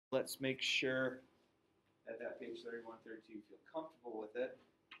Let's make sure at that page 31, 32 you feel comfortable with it.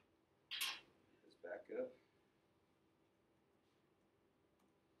 Let's back up.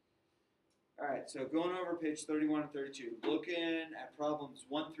 All right, so going over page 31 and 32, looking at problems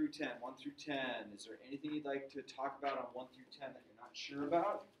 1 through 10. 1 through 10, is there anything you'd like to talk about on 1 through 10 that you're not sure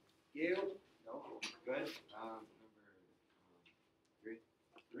about? Gail? No? Good. Number three.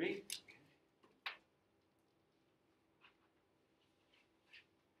 3?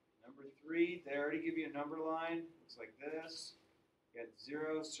 Number 3, they already give you a number line. Looks like this. You got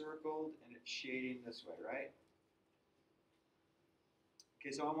 0 circled, and it's shading this way, right?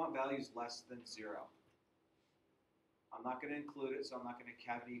 Okay, so I want values less than 0. I'm not going to include it, so I'm not going to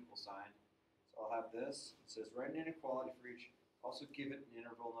have an equal sign. So I'll have this. It says write an inequality for each. Also give it an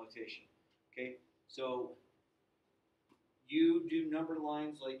interval notation. Okay, so you do number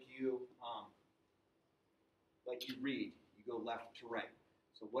lines like you read. You go left to right.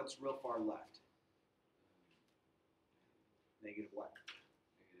 So what's real far left? Negative what?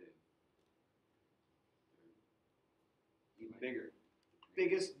 Negative. Even bigger.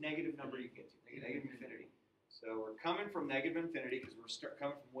 Biggest negative number you can get to, negative infinity. So we're coming from negative infinity because we're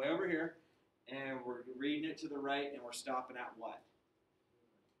coming from way over here, and we're reading it to the right, and we're stopping at what?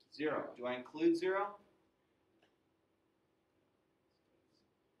 0. Do I include 0?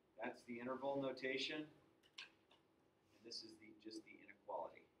 That's the interval notation, and this is just the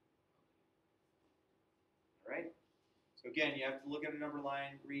inequality. All right? So again, you have to look at a number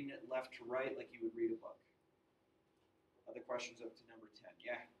line, reading it left to right like you would read a book. Other questions up to number 10?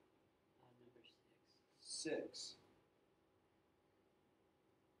 Yeah? Number 6. 6.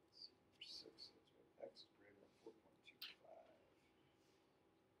 Let's see, number 6 says x is greater than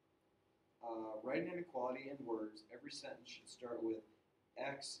 4.25. Write an inequality in words. Every sentence should start with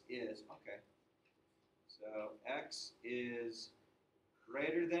x is. Okay. So x is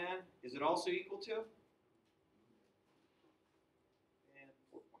greater than. Is it also equal to?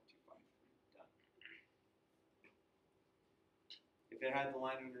 If it had the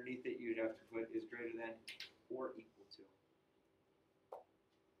line underneath it, you'd have to put is greater than or equal to.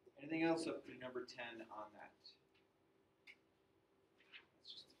 Anything else up to number 10 on that? That's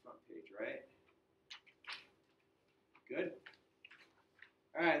just the front page, right? Good.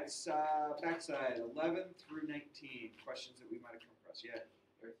 All right, backside, 11 through 19. Questions that we might have come across. Yeah?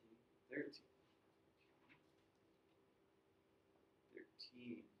 13. 13.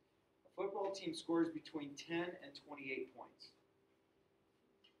 A football team scores between 10 and 28 points.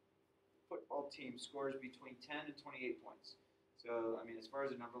 Football team scores between 10 and 28 points. So, I mean, as far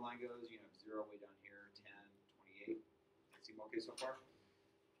as the number line goes, you have 0 way down here, 10, 28. Seem okay so far?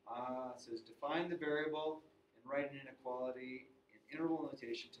 It says define the variable and write an inequality in interval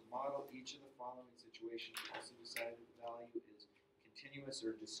notation to model each of the following situations. Also decide if the value is continuous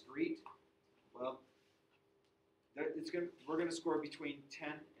or discrete. Well, we're going to score between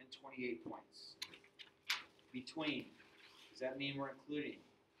 10 and 28 points. Between. Does that mean we're including?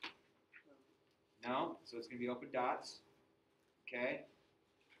 No, so it's going to be open dots. Okay.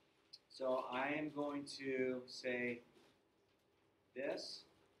 So I am going to say this.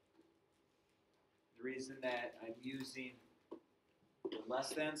 The reason that I'm using the less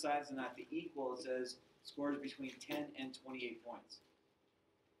than signs and not the equal, it says scores between 10 and 28 points.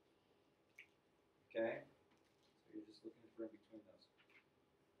 Okay. So you're just looking for in between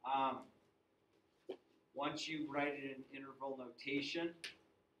those. Once you write it in interval notation,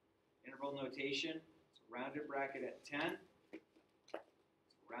 it's a rounded bracket at 10, it's a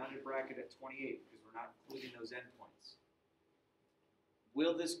rounded bracket at 28 because we're not including those endpoints.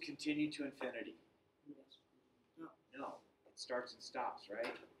 Will this continue to infinity? Yes. No. It starts and stops,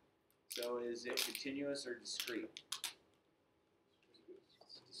 right? So is it continuous or discrete?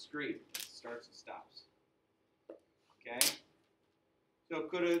 It's discrete. It starts and stops. Okay? So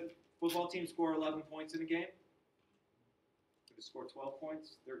could a football team score 11 points in a game? Score 12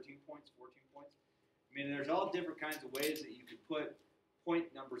 points, 13 points, 14 points. I mean, there's all different kinds of ways that you could put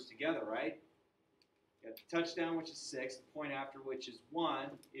point numbers together, right? You have the touchdown, which is 6, the point after, which is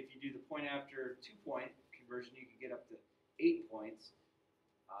 1. If you do the point after 2-point conversion, you can get up to 8 points.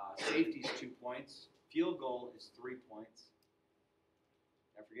 Safety is 2 points. Field goal is 3 points.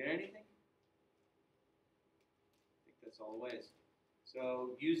 Did I forget anything? I think that's all the ways.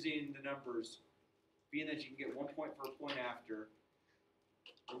 So using the numbers, being that you can get 1 point for a point after,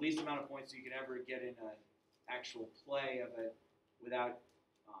 the least amount of points you can ever get in an actual play of it without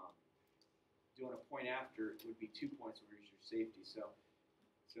doing a point after would be 2 points, which is your safety. So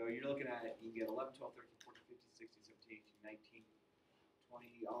you're looking at it, you can get 11, 12, 13, 14, 15, 16, 17, 18, 19,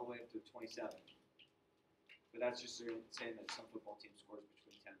 20, all the way up to 27. But that's just saying that some football team scores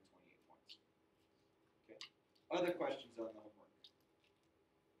between 10 and 20. Other questions on the homework?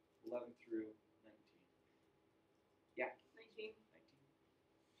 11 through 19. Yeah. 19. 19.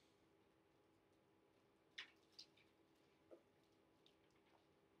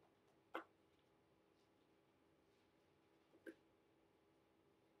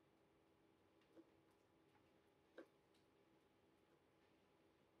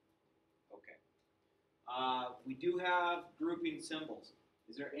 Okay. We do have grouping symbols.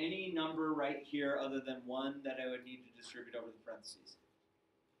 Is there any number right here other than 1 that I would need to distribute over the parentheses?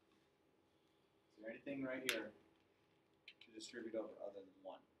 Is there anything right here to distribute over other than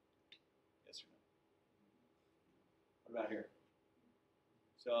 1? Yes or no? What about here?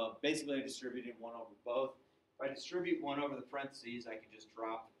 So basically I distributed 1 over both. If I distribute 1 over the parentheses, I can just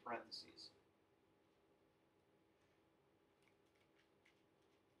drop the parentheses.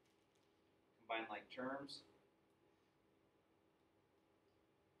 Combine like terms.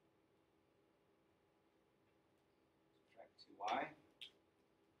 Subtract 2y.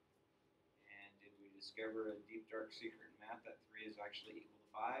 And did we discover a deep, dark secret in math that 3 is actually equal to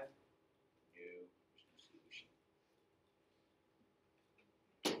 5? No, there's no solution.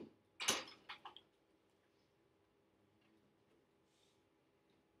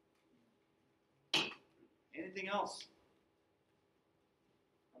 Anything else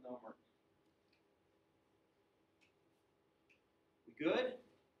on the homework? We good?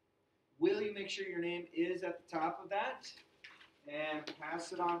 Will you make sure your name is at the top of that? And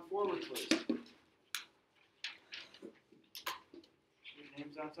pass it on forward, please. Your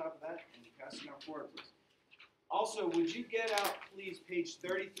name's on top of that, and pass it on forward, please. Also, would you get out, please, page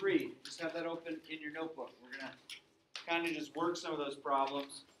 33? Just have that open in your notebook. We're going to kind of just work some of those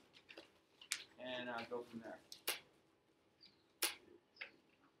problems and go from there.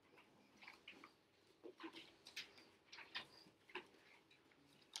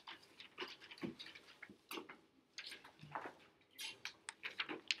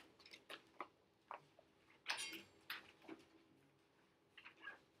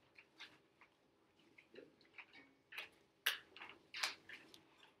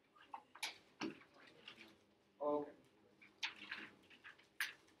 Okay.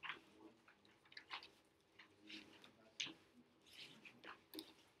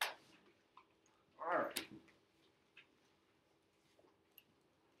 All right.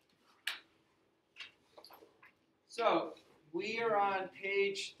 So we are on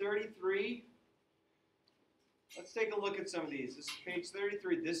page 33. Let's take a look at some of these. This is page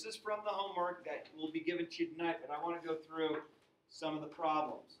 33. This is from the homework that will be given to you tonight, but I want to go through some of the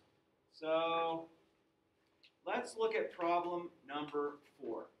problems. So let's look at problem number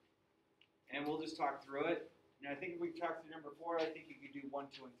 4. And we'll just talk through it. And I think if we talk through number 4, I think you could do 1,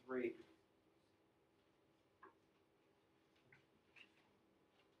 2, and 3.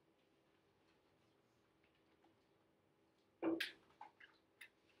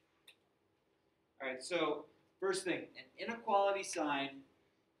 All right, so first thing, an inequality sign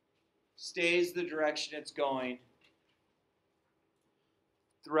stays the direction it's going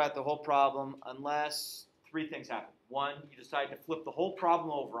throughout the whole problem unless 3 things happen. 1, you decide to flip the whole problem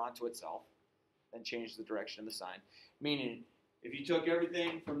over onto itself, then change the direction of the sign. Meaning, if you took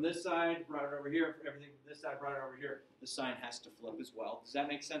everything from this side, brought it over here, everything from this side, brought it over here, the sign has to flip as well. Does that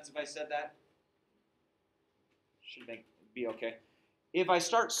make sense if I said that? Should be okay. If I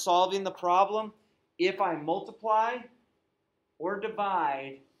start solving the problem, if I multiply or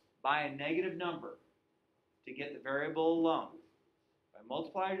divide by a negative number to get the variable alone, if I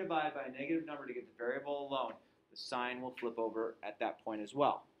multiply or divide by a negative number to get the variable alone, the sign will flip over at that point as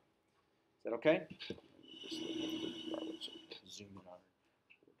well. Is that okay? Zoom in on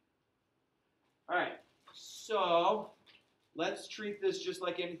it. All right, so let's treat this just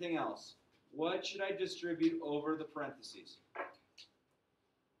like anything else. What should I distribute over the parentheses?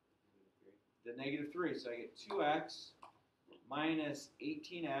 The negative 3. So I get 2x minus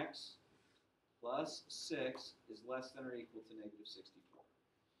 18x plus 6 is less than or equal to negative 64.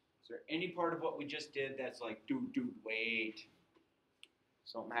 Is there any part of what we just did that's like, dude, wait.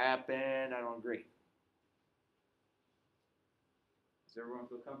 Something happened. I don't agree. Does everyone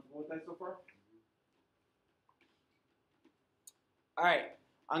feel comfortable with that so far? All right.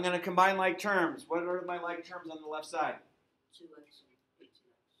 I'm going to combine like terms. What are my like terms on the left side? 2x and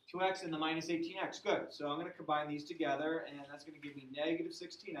 18x. 2x and the minus 18x. Good. So I'm going to combine these together, and that's going to give me negative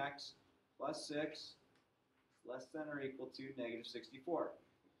 16x plus 6 less than or equal to negative 64.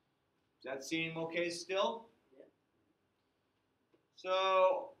 Does that seem okay still? Yeah.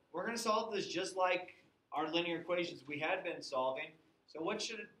 So we're going to solve this just like our linear equations we had been solving. So what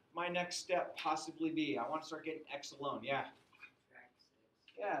should my next step possibly be? I want to start getting x alone. Yeah. Subtract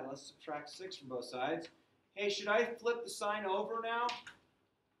 6. Yeah, let's subtract 6 from both sides. Hey, should I flip the sign over now?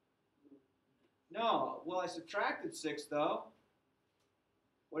 No. Well, I subtracted 6, though.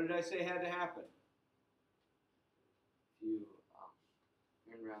 What did I say had to happen? If you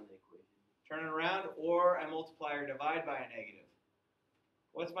turn around the equation. Turn it around, or I multiply or divide by a negative.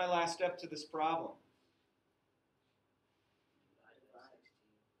 What's my last step to this problem?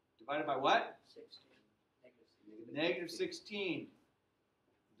 Divided by what? 16. Negative 16.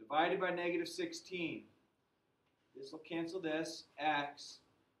 Divided by negative 16. This will cancel this. X.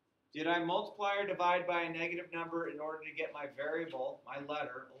 Did I multiply or divide by a negative number in order to get my variable, my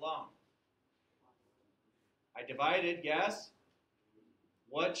letter, alone? I divided, yes?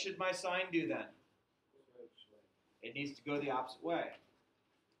 What should my sign do then? It needs to go the opposite way.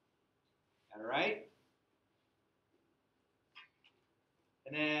 All right?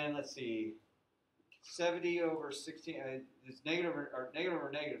 And then, let's see. 70 over 16, this negative over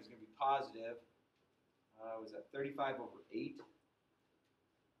negative is going to be positive. Was that 35 over 8?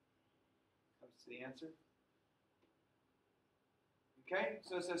 Comes to the answer. Okay,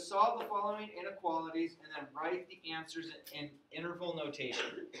 so it says solve the following inequalities and then write the answers in interval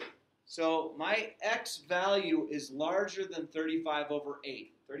notation. So my x value is larger than 35 over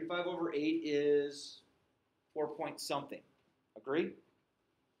 8. 35 over 8 is 4 point something. Agree?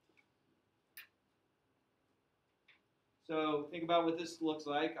 So think about what this looks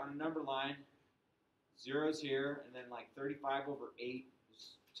like on a number line. 0's here, and then like 35 over 8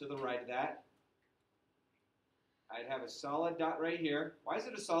 is to the right of that. I'd have a solid dot right here. Why is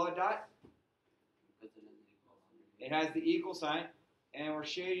it a solid dot? Because it has an equal sign. It has the equal sign, and we're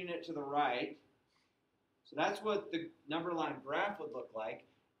shading it to the right. So that's what the number line graph would look like.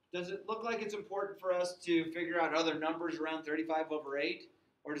 Does it look like it's important for us to figure out other numbers around 35 over 8?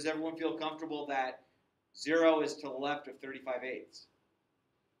 Or does everyone feel comfortable that 0 is to the left of 35/8?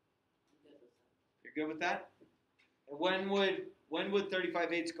 You're good with that? And when would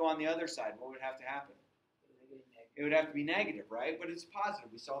 35/8 go on the other side? What would have to happen? It would have to be negative, right? But it's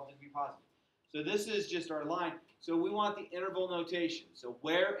positive. We solved it to be positive. So this is just our line. So we want the interval notation. So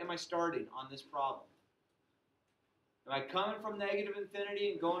where am I starting on this problem? Am I coming from negative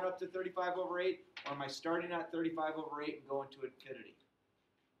infinity and going up to 35 over 8? Or am I starting at 35 over 8 and going to infinity?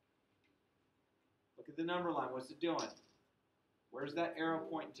 Look at the number line. What's it doing? Where's that arrow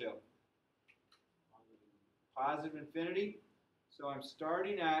pointing to? Positive infinity. So I'm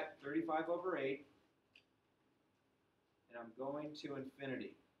starting at 35 over 8. And I'm going to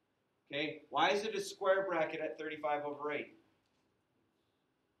infinity. Okay, why is it a square bracket at 35 over 8?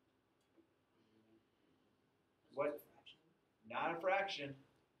 What? Not a fraction.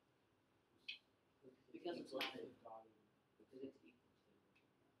 Because it's not because it's equal to.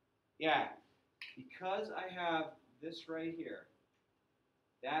 Yeah, because I have this right here,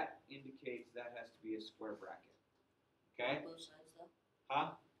 that indicates that has to be a square bracket. Okay? Not both sides though?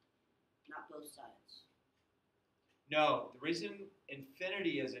 Huh? Not both sides. No, the reason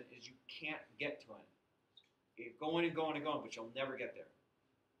infinity isn't is you can't get to it. You're going and going and going, but you'll never get there.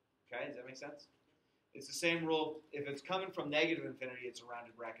 Okay, does that make sense? It's the same rule. If it's coming from negative infinity, it's a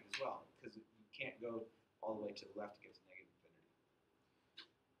rounded bracket as well, because you can't go all the way to the left to get to negative infinity.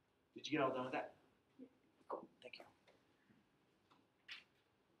 Did you get all done with that? Cool, thank you.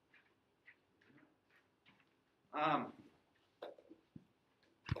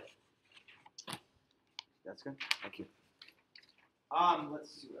 That's good. Thank you.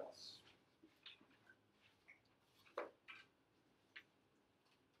 Let's see what else.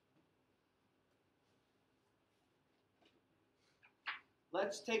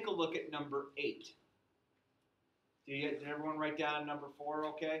 Let's take a look at number 8. Did everyone write down number 4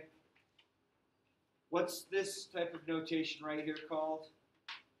 okay? What's this type of notation right here called?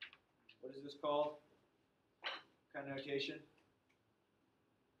 What is this called? What kind of notation?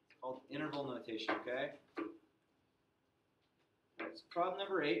 It's called interval notation, okay? It's problem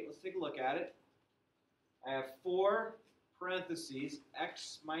number 8. Let's take a look at it. I have 4 parentheses,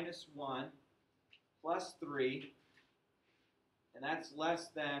 x minus 1 plus 3, and that's less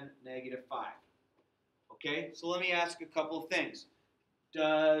than negative 5. Okay, so let me ask a couple of things.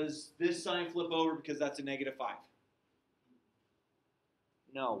 Does this sign flip over because that's a negative 5?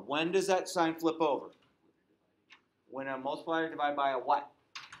 No. When does that sign flip over? When I multiply or divide by a what?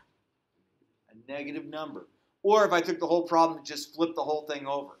 A negative number. Or if I took the whole problem and just flipped the whole thing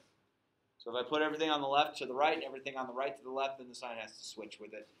over. So if I put everything on the left to the right and everything on the right to the left, then the sign has to switch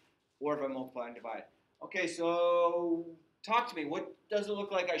with it. Or if I multiply and divide. Okay, so talk to me. What does it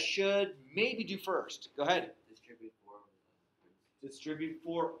look like I should maybe do first? Go ahead. Distribute 4 over the parentheses. Distribute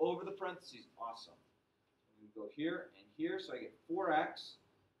 4 over the parentheses. Awesome. I'm going to go here and here, so I get 4x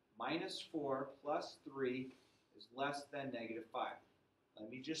minus 4 plus 3 is less than negative 5. Let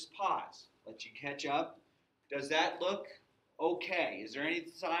me just pause, let you catch up. Does that look okay? Is there any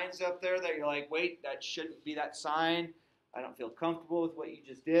signs up there that you're like, wait, that shouldn't be that sign? I don't feel comfortable with what you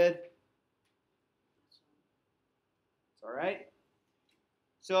just did. It's all right.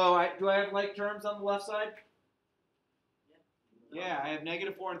 So do I have like terms on the left side? Yeah, I have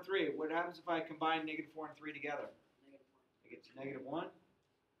negative 4 and 3. What happens if I combine negative 4 and 3 together? I get to negative 1. What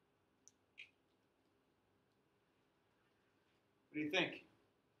do you think?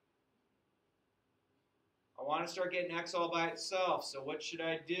 I want to start getting x all by itself, so what should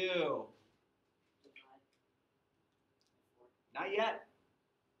I do? Not yet.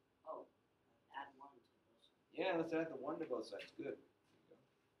 Oh, add 1 to both sides. Yeah, let's add the 1 to both sides. Good.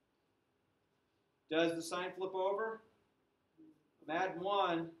 Does the sign flip over? I'm adding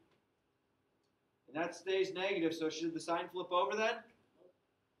 1, and that stays negative, so should the sign flip over then?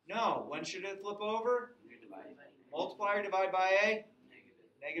 No. When should it flip over? Multiplier divide by a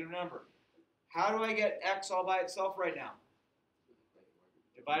negative number. How do I get x all by itself right now?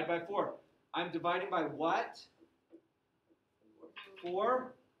 Divide by 4. I'm dividing by what?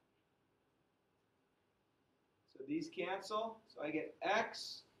 4. So these cancel. So I get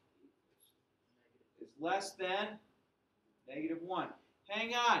x is less than negative 1.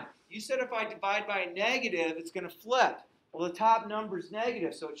 Hang on. You said if I divide by a negative, it's going to flip. Well, the top number is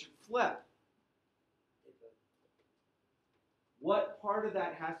negative, so it should flip. What part of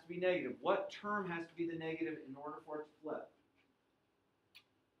that has to be negative? What term has to be the negative in order for it to flip?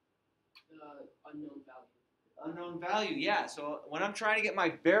 The unknown value. Unknown value, yeah. So when I'm trying to get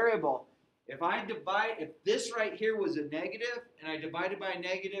my variable, if this right here was a negative, and I divided by a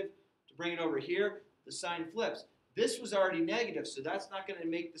negative to bring it over here, the sign flips. This was already negative, so that's not going to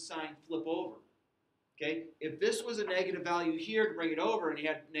make the sign flip over. Okay? If this was a negative value here to bring it over, and you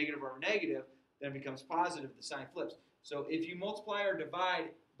had negative over negative, then it becomes positive, the sign flips. So if you multiply or divide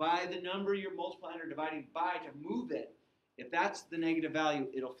by the number you're multiplying or dividing by to move it, if that's the negative value,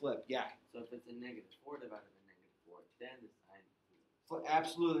 it'll flip. Yeah. So if it's a negative 4 divided by negative 4, then the sign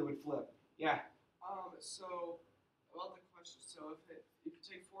Absolutely would flip. Yeah. So about the question, so if you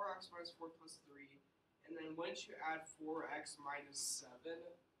take 4x minus 4 plus 3, and then once you add 4x minus 7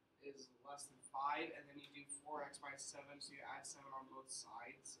 is less than 5, and then you do 4x minus 7, so you add 7 on both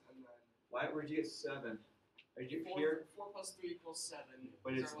sides, and then Where'd you get 7? Are you 4, here? 4 plus 3 equals 7.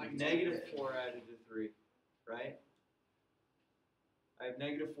 But These it's are like negative 10. 4 added to 3, right? I have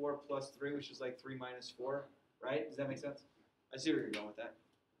negative 4 plus 3, which is like 3 minus 4, right? Does that make sense? I see where you're going with that.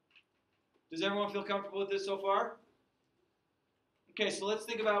 Does everyone feel comfortable with this so far? Okay, so let's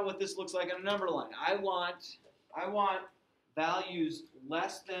think about what this looks like on a number line. I want values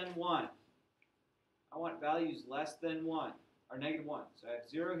less than 1. I want values less than 1, or negative 1. So I have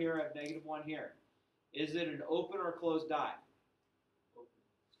 0 here, I have negative 1 here. Is it an open or closed die?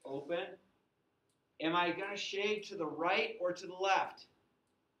 Open. Am I going to shade to the right or to the left?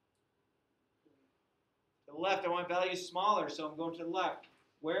 To the left. I want values smaller, so I'm going to the left.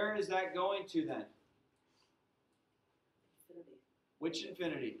 Where is that going to then? Infinity. Which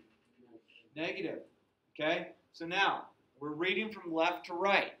infinity? Negative. Okay? So now, we're reading from left to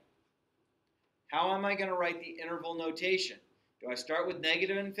right. How am I going to write the interval notation? Do I start with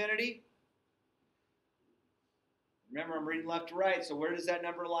negative infinity? Remember, I'm reading left to right, so where does that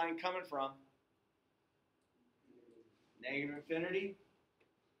number line coming from? Negative infinity.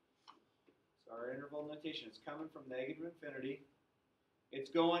 So our interval notation is coming from negative infinity. It's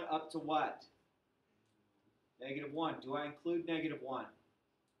going up to what? Negative 1. Do I include negative 1?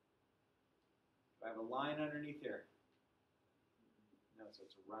 Do I have a line underneath here? No, so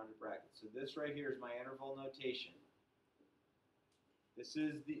it's a rounded bracket. So this right here is my interval notation. This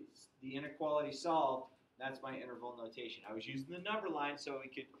is the inequality solved. That's my interval notation. I was using the number line so we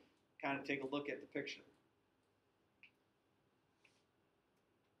could kind of take a look at the picture.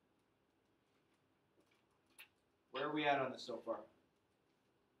 Where are we at on this so far?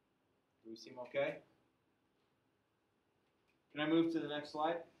 Do we seem okay? Can I move to the next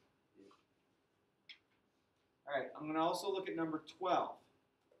slide? All right, I'm going to also look at number 12.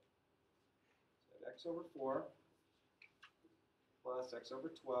 So x over 4 plus x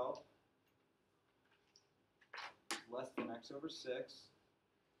over 12 is less than x over 6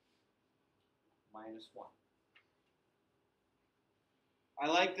 minus 1. I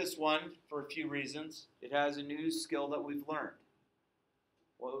like this one for a few reasons. It has a new skill that we've learned.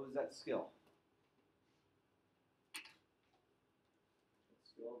 What was that skill? What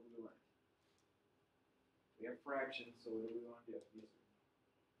skill have we learned? We have fractions, so what do we want to do? Yes,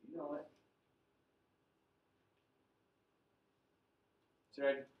 you know it. Should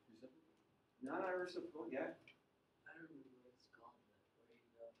I Non-reciprocal, yeah. I don't remember what it's called, but where you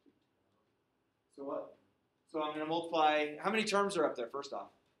go up to 12. So what? So I'm going to multiply. How many terms are up there, first off?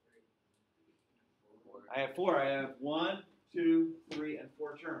 I have 4. I have 1, 2, 3, and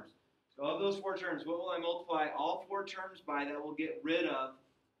 4 terms. So of those 4 terms, what will I multiply all 4 terms by that will get rid of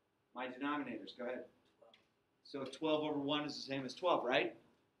my denominators? Go ahead. 12. So 12 over 1 is the same as 12, right?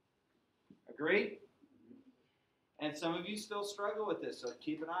 Agree? And some of you still struggle with this, so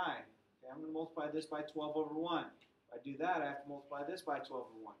keep an eye. Okay, I'm going to multiply this by 12 over 1. If I do that, I have to multiply this by 12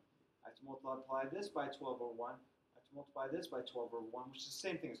 over 1. I have to multiply this by 12 over 1. I have to multiply this by 12 over 1, which is the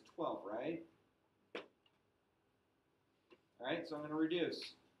same thing as 12, right? All right, so I'm going to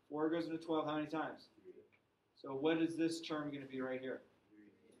reduce. 4 goes into 12 how many times? 3. So what is this term going to be right here?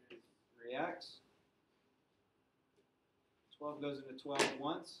 3x. 12 goes into 12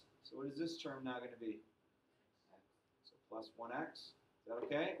 once. So what is this term now going to be? So plus 1x. Is that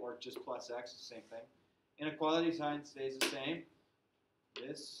okay? Or just plus x, the same thing. Inequality sign stays the same.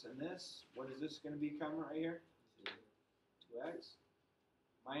 This and this. What is this going to become right here? 2x.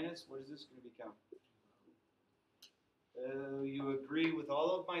 Minus, what is this going to become? You agree with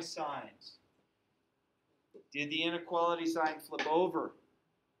all of my signs. Did the inequality sign flip over?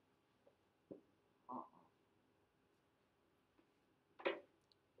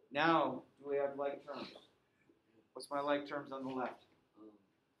 Now, do we have like terms? What's my like terms on the left?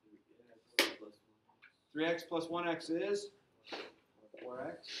 3x plus 1x is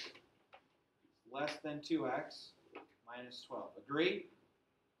 4x less than 2x minus 12. Agree?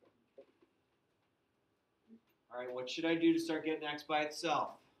 All right, what should I do to start getting x by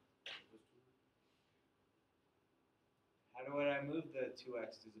itself? How do I move the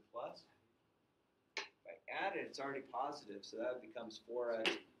 2x to the plus? If I add it, it's already positive, so that becomes 4x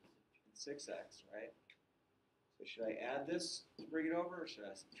and 6x, right? So should I add this to bring it over, or should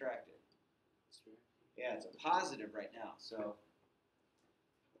I subtract it? Yeah, it's a positive right now, so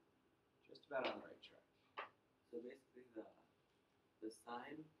just about on the right track. So basically, the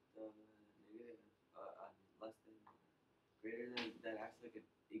sign, the negative, less than, greater than, that acts like an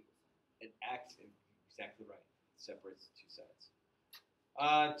equal sign. It acts exactly right. It separates the two sides.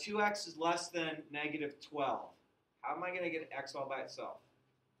 2x is less than negative 12. How am I going to get x all by itself?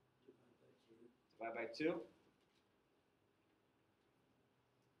 Divide by 2.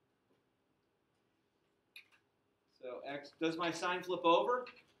 So x, does my sign flip over?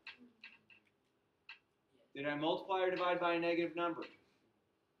 Did I multiply or divide by a negative number?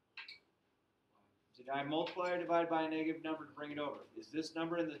 Did I multiply or divide by a negative number to bring it over? Is this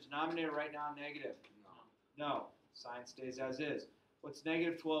number in the denominator right now negative? No. No. Sign stays as is. What's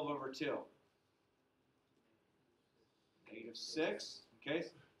negative 12 over 2? Negative 6. Okay,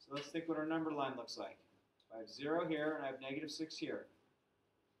 so let's think what our number line looks like. I have 0 here and I have negative 6 here.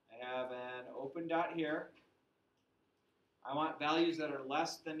 I have an open dot here. I want values that are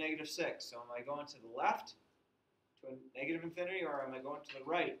less than negative 6. So am I going to the left to a negative infinity, or am I going to the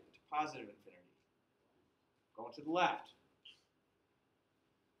right to positive infinity? Going to the left.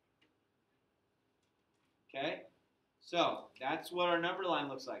 Okay? So that's what our number line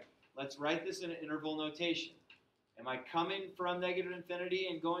looks like. Let's write this in an interval notation. Am I coming from negative infinity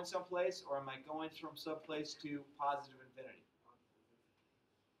and going someplace, or am I going from someplace to positive infinity?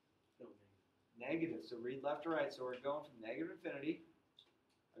 Negative. So read left to right. So we're going from negative infinity.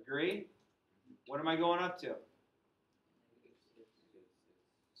 Agree? What am I going up to?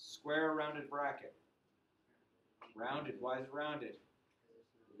 Square rounded bracket. Rounded. Why is it rounded?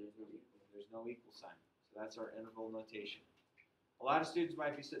 There's no equal sign. So that's our interval notation. A lot of students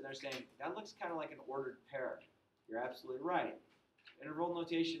might be sitting there saying, that looks kind of like an ordered pair. You're absolutely right. Interval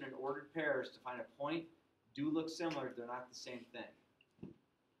notation and ordered pairs to find a point do look similar. They're not the same thing.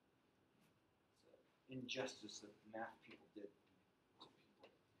 Injustice that math people did to people.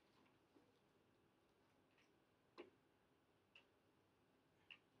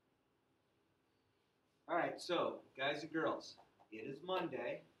 All right, so guys and girls, it is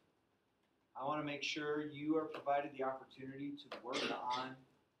Monday. I want to make sure you are provided the opportunity to work on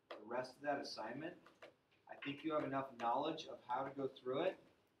the rest of that assignment. I think you have enough knowledge of how to go through it.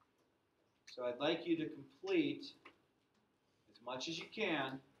 So I'd like you to complete as much as you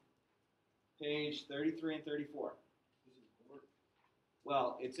can page 33 and 34.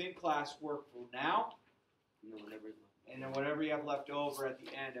 Well, it's in class work for now, and then whatever you have left over at the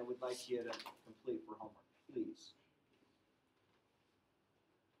end, I would like you to complete for homework, please.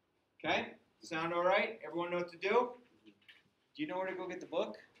 Okay? Sound all right? Everyone know what to do? Do you know where to go get the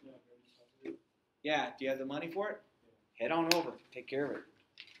book? Yeah. Do you have the money for it? Head on over. Take care of it.